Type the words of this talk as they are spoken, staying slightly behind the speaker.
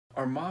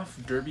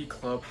Armaf Derby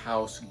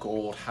Clubhouse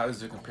Gold, how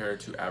does it compare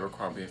to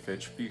Abercrombie &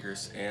 Fitch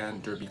Fierce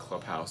and Derby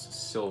Clubhouse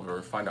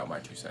Silver? Find out my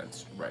 2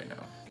 cents right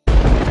now.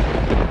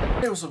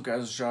 Hey, what's up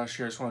guys, it's Josh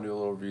here. I just want to do a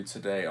little review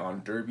today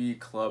on Derby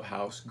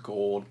Clubhouse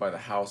Gold by the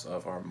House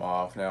of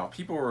Armaf. Now,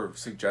 people were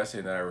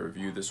suggesting that I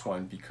review this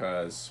one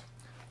because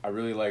I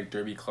really like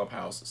Derby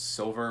Clubhouse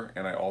Silver,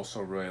 and I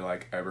also really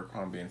like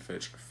Abercrombie &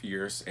 Fitch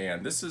Fierce.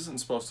 And this isn't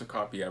supposed to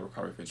copy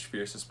Abercrombie & Fitch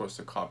Fierce, it's supposed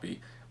to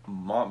copy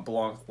Mont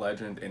Blanc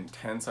Legend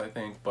Intense, I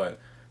think,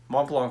 but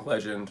Mont Blanc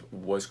Legend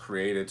was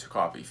created to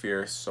copy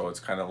Fierce, so it's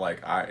kind of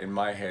like, in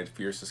my head,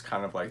 Fierce is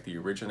kind of like the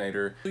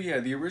originator. So yeah,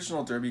 the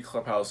original Derby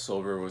Clubhouse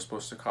Silver was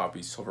supposed to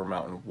copy Silver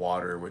Mountain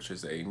Water, which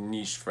is a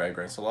niche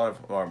fragrance. A lot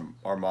of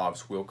our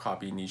mobs will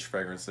copy niche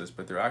fragrances,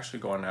 but they're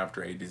actually going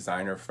after a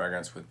designer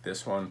fragrance with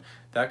this one.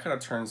 That kind of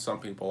turns some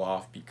people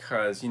off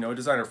because, you know,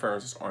 designer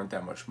fragrances aren't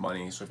that much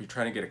money, so if you're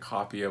trying to get a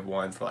copy of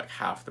one for like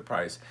half the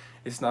price,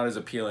 it's not as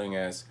appealing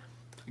as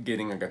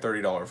getting like a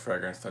 $30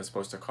 fragrance that's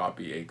supposed to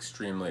copy an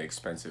extremely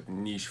expensive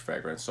niche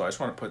fragrance. So I just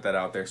want to put that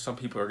out there. Some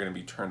people are going to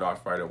be turned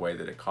off right away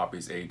that it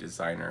copies a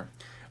designer.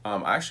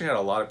 I actually had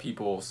a lot of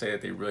people say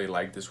that they really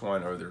like this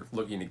one or they're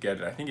looking to get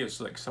it. I think it's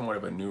like somewhat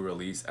of a new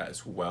release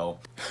as well.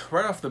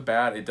 Right off the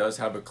bat, it does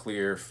have a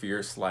clear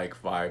Fierce-like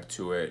vibe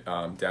to it,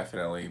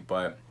 definitely,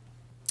 but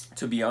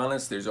to be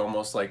honest, there's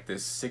almost like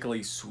this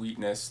sickly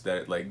sweetness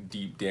that like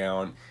deep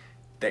down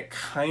that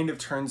kind of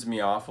turns me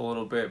off a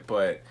little bit.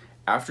 But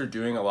after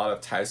doing a lot of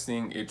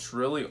testing, it's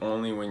really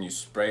only when you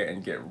spray it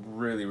and get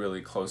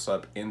really close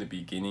up in the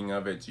beginning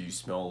of it do you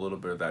smell a little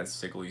bit of that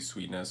sickly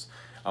sweetness.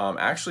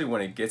 Actually,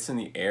 when it gets in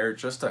the air,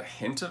 just a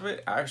hint of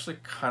it actually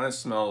kind of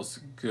smells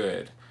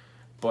good,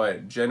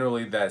 but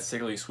generally that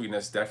sickly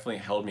sweetness definitely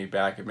held me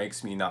back. It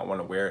makes me not want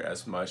to wear it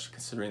as much,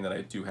 considering that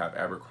I do have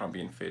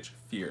Abercrombie & Fitch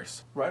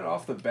Fierce. Right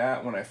off the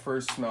bat, when I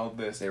first smelled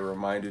this, it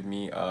reminded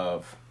me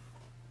of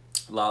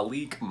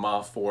Lalique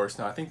Ma Force.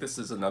 Now I think this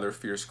is another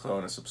Fierce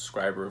clone. A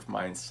subscriber of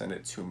mine sent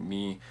it to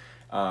me.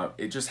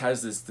 It just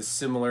has this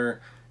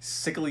similar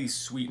sickly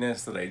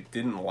sweetness that I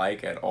didn't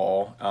like at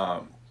all.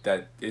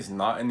 That is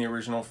not in the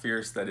original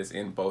Fierce, that is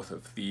in both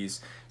of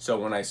these. So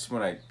when I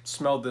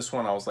smelled this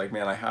one, I was like,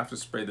 man, I have to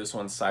spray this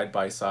one side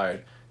by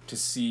side to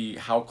see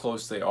how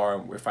close they are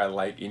and if I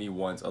like any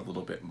ones a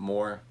little bit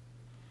more.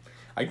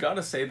 I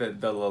gotta say that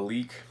the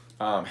Lalique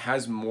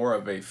has more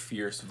of a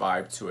Fierce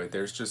vibe to it.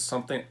 There's just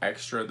something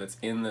extra that's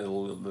in the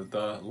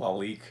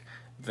Lalique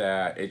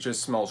that it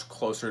just smells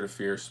closer to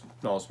Fierce,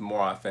 smells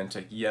more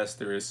authentic. Yes,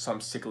 there is some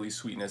sickly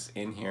sweetness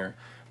in here,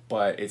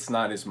 but it's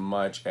not as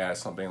much as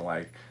something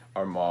like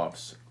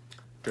Armaf's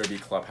Derby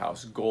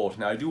Clubhouse Gold.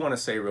 Now I do want to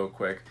say real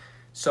quick,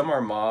 some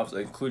Armafs,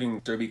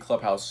 including Derby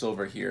Clubhouse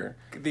Silver here,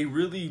 they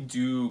really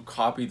do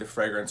copy the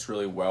fragrance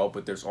really well,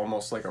 but there's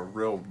almost like a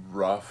real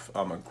rough,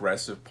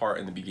 aggressive part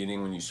in the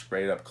beginning when you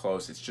spray it up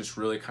close. It's just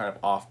really kind of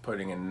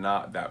off-putting and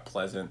not that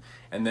pleasant.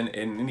 And then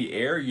in the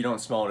air, you don't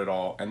smell it at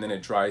all, and then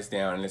it dries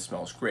down and it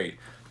smells great.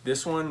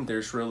 This one,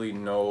 there's really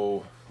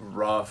no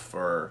rough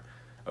or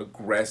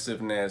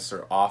aggressiveness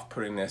or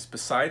off-puttingness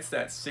besides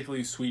that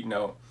sickly sweet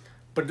note.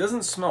 But it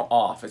doesn't smell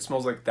off. It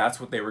smells like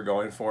that's what they were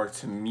going for.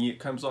 To me, it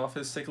comes off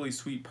as sickly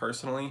sweet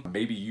personally.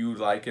 Maybe you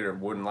like it or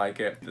wouldn't like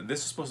it.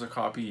 This is supposed to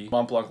copy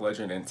Mont Blanc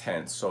Legend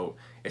Intense, so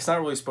it's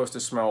not really supposed to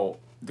smell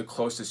the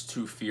closest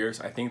to Fierce.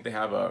 I think they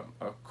have a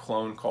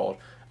clone called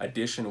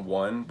Edition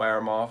 1 by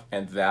Armaf,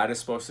 and that is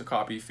supposed to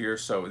copy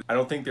Fierce, so I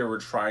don't think they were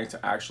trying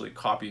to actually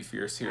copy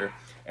Fierce here.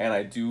 And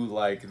I do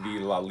like the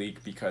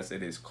Lalique because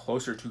it is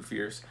closer to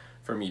Fierce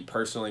for me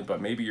personally,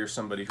 but maybe you're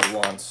somebody who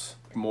wants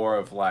more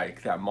of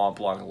like that Mont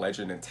Blanc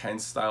Legend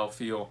Intense style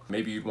feel.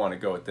 Maybe you'd want to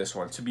go with this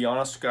one. To be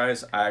honest,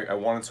 guys, I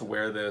wanted to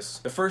wear this.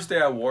 The first day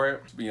I wore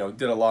it, you know,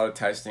 did a lot of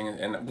testing,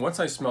 and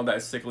once I smelled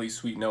that sickly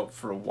sweet note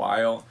for a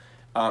while,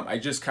 I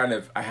just kind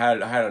of, I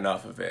had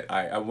enough of it.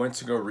 I went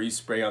to go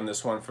respray on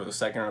this one for the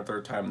second or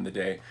third time in the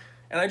day,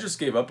 and I just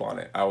gave up on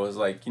it. I was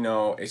like, you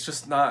know, it's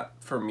just not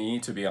for me,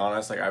 to be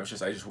honest. Like I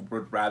just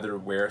would rather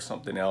wear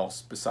something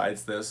else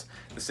besides this.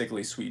 The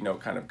sickly sweet note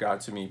kind of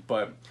got to me,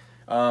 but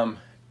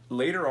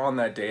later on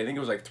that day, I think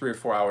it was like 3 or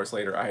 4 hours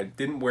later, I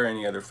didn't wear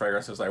any other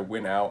fragrances. I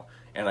went out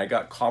and I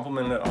got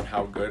complimented on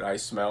how good I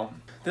smell.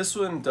 This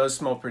one does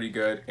smell pretty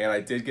good, and I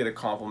did get a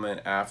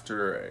compliment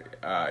after,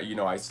 you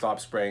know, I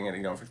stopped spraying it,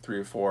 you know, for 3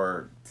 or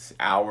 4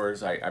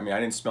 hours. I mean, I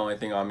didn't smell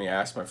anything on me. I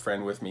asked my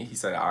friend with me. He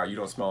said, you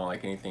don't smell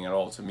like anything at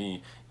all to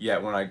me.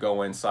 Yet when I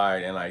go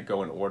inside and I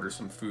go and order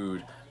some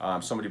food,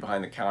 somebody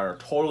behind the counter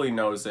totally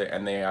knows it,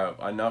 and they have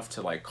enough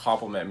to like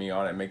compliment me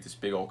on it, make this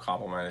big old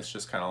compliment. It's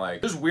just kind of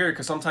like, it's weird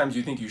because sometimes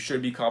you think you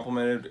should be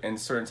complimented and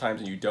certain times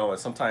and you don't, and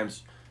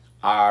sometimes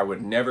I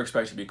would never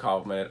expect to be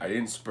complimented. I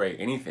didn't spray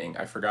anything.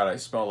 I forgot I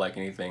smelled like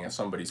anything, and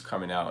somebody's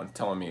coming out and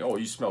telling me, oh,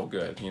 you smell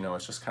good. You know,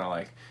 it's just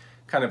kind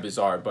of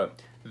bizarre. But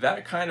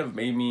that kind of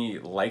made me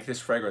like this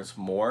fragrance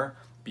more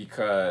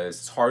because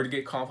it's hard to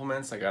get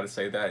compliments. I gotta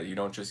say that. You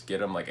don't just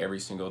get them like every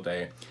single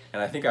day.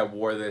 And I think I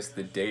wore this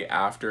the day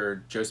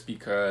after just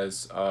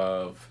because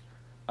of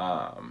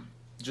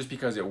just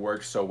because it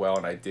worked so well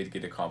and I did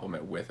get a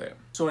compliment with it.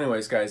 So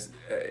anyways, guys,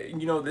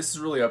 you know, this is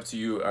really up to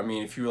you. I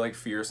mean, if you like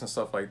Fierce and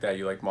stuff like that,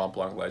 you like Mont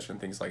Blanc Legend,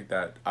 things like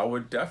that, I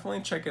would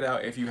definitely check it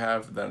out if you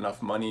have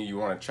enough money, you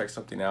want to check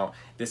something out.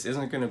 This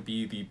isn't going to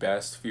be the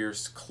best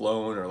Fierce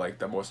clone or like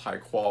the most high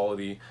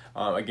quality.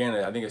 Again,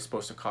 I think it's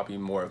supposed to copy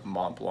more of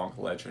Mont Blanc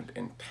Legend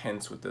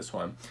Intense with this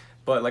one.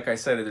 But like I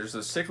said, there's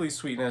a sickly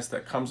sweetness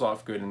that comes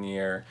off good in the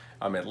air.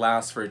 It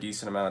lasts for a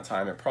decent amount of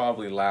time. It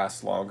probably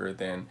lasts longer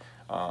than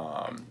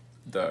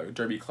the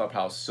Derby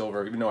Clubhouse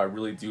Silver, even though I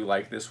really do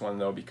like this one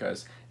though,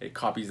 because it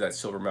copies that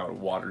silver mountain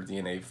water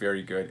DNA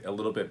very good, a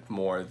little bit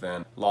more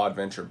than La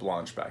Adventure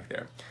Blanche back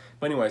there.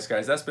 But anyways,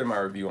 guys, that's been my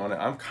review on it.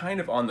 I'm kind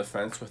of on the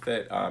fence with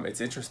it.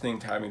 It's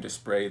interesting having to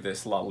spray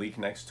this La Lique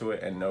next to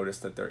it and notice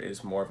that there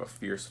is more of a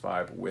Fierce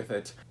vibe with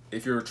it.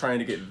 If you're trying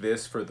to get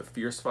this for the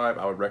Fierce vibe,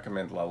 I would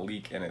recommend La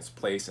Lique in its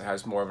place. It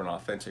has more of an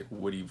authentic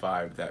woody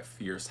vibe that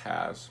Fierce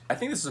has. I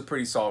think this is a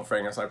pretty solid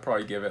fragrance. I'd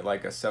probably give it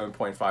like a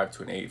 7.5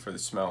 to an 8 for the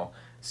smell,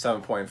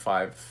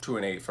 7.5 to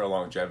an 8 for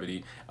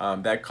longevity.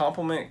 That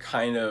compliment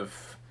kind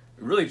of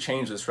really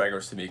changed this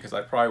fragrance to me because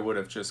I probably would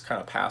have just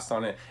kind of passed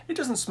on it. It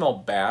doesn't smell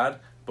bad,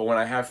 but when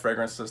I have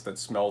fragrances that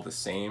smell the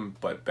same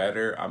but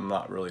better, I'm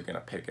not really going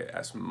to pick it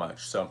as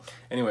much. So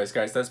anyways,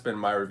 guys, that's been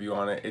my review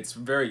on it. It's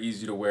very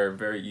easy to wear,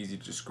 very easy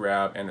to just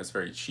grab, and it's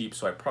very cheap.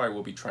 So I probably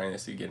will be trying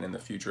this again in the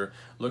future.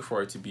 Look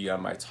for it to be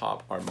on my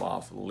top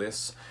Armaf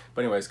lists.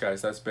 But anyways,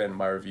 guys, that's been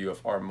my review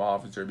of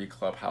Armaf Derby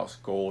Clubhouse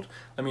Gold.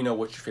 Let me know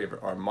what your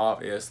favorite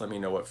Armaf is. Let me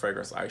know what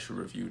fragrance I should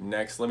review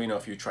next. Let me know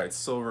if you tried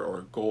silver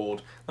or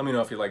gold. Let me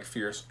know if you like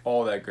Fierce,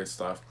 all that good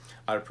stuff.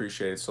 I'd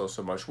appreciate it so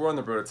much. We're on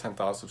the road to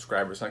 10,000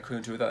 subscribers, and I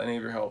couldn't do it without any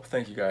of your help.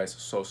 Thank you guys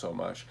so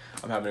much.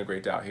 I'm having a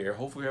great day out here.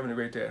 Hopefully you're having a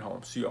great day at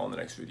home. See you all in the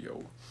next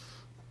video.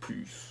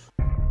 Peace.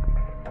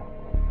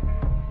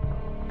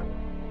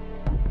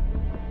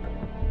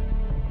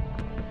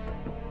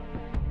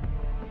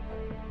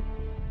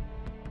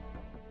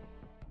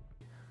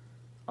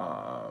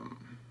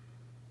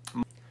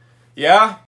 Yeah?